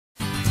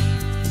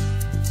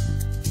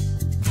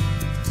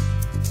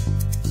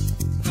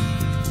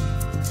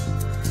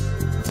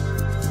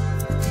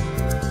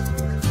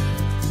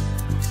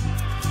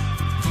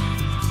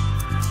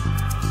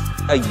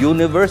a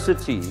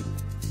university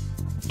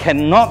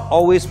cannot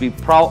always be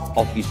proud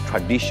of its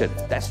tradition.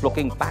 That's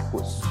looking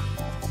backwards.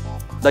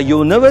 The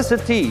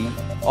university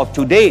of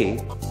today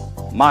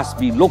must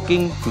be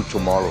looking to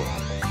tomorrow.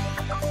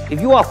 If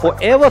you are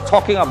forever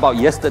talking about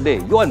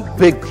yesterday, you're in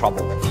big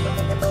trouble.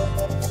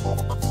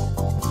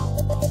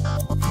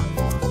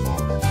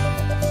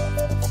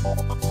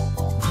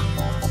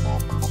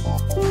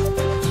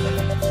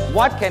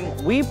 What can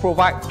we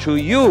provide to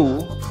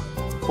you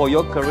for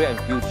your career and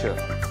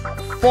future?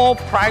 4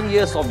 prime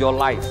years of your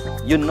life,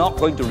 you're not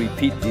going to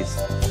repeat this.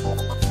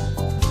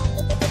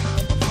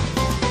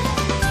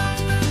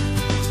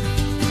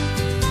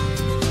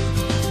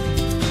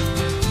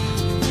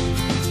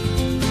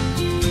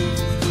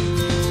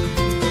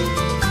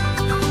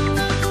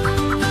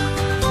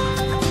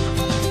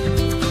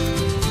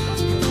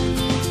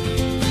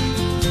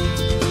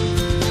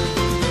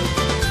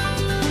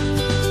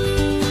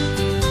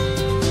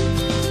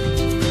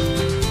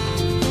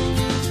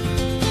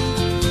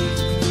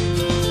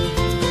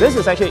 This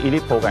is actually an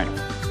elite program.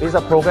 It's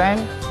a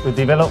program to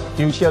develop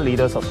future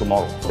leaders of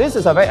tomorrow. This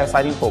is a very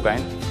exciting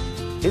program.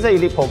 It's an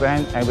elite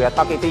program and we are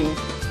targeting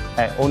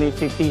at only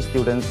 50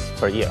 students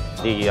per year.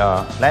 The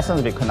lessons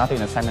will be conducted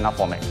in a seminar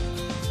format,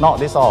 not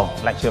this sort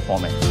of lecture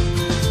format.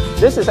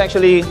 This is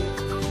actually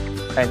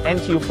an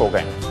NTU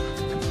program.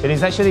 It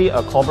is actually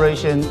a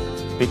collaboration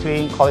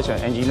between College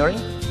of Engineering,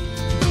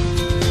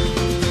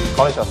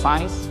 College of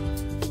Science,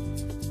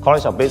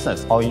 College of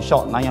Business, or in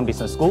short, Nanyang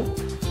Business School,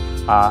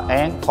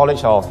 and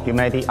College of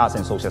Humanities, Arts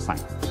and Social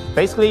Science.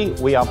 Basically,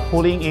 we are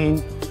pulling in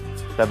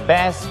the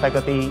best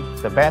faculty,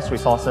 the best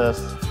resources,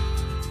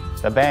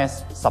 the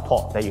best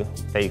support that you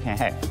can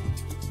have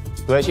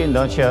to actually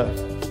nurture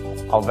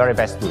our very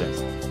best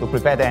students, to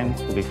prepare them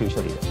to be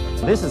future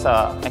leaders. This is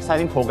an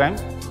exciting program.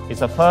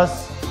 It's the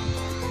first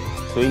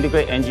to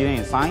integrate engineering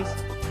and science,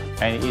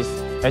 and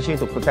it's actually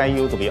to prepare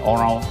you to be an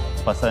all-round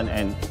person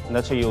and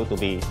nurture you to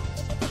be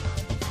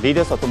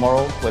leaders of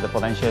tomorrow with the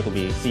potential to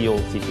be CEO,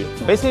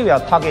 CTO. Basically, we are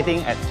targeting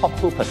at top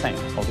 2%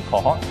 of the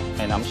cohort,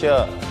 and I'm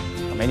sure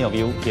many of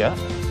you here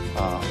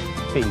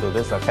fit into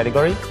this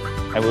category,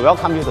 and we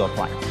welcome you to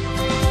apply.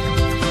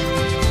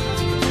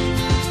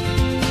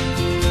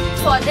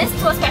 For this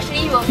tour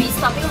especially, you will be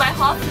stopping by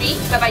hall 3,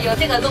 whereby you'll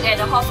take a look at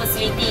the hall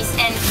facilities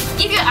and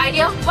give you an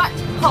idea what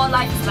hall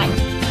life is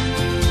like.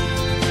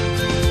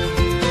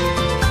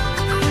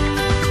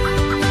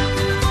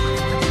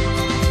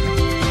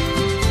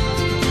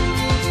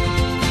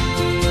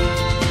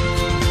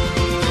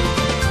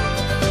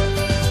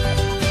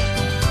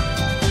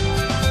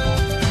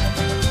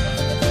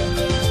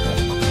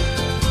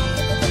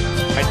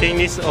 I think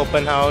this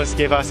open house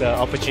gave us an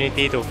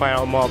opportunity to find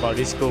out more about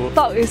this school.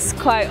 Talk is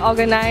quite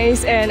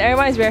organized and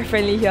everyone is very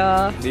friendly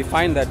here. We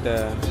find that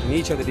in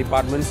each of the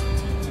departments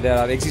there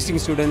are existing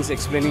students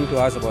explaining to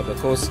us about the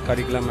course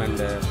curriculum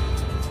and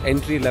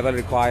entry-level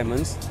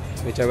requirements,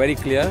 which are very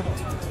clear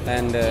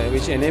and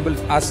which enable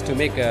us to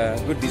make a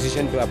good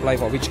decision to apply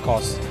for which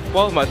course.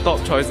 One of my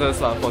top choices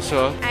for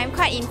sure. I'm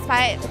quite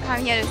inspired to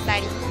come here to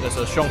study. There's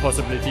a strong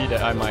possibility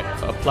that I might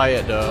apply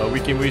at the Wee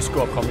Kim Wee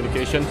School of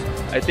Communications.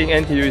 I think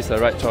NTU is the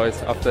right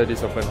choice after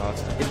this open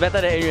house. It's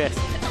better than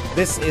AUS.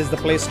 This is the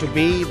place to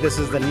be. This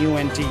is the new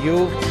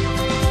NTU.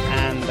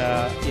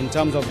 And in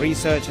terms of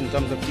research, in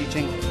terms of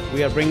teaching,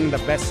 we are bringing the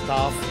best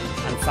staff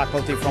and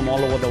faculty from all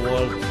over the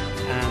world.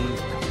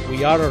 And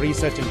we are a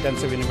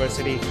research-intensive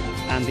university,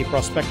 and the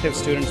prospective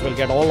students will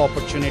get all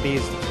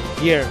opportunities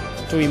here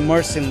to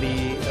immerse in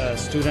the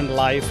student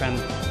life and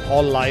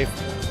hall life,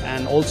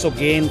 and also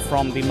gain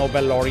from the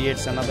Nobel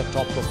laureates and other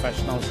top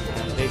professionals.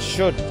 They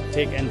should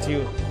take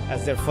NTU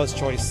as their first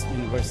choice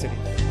university.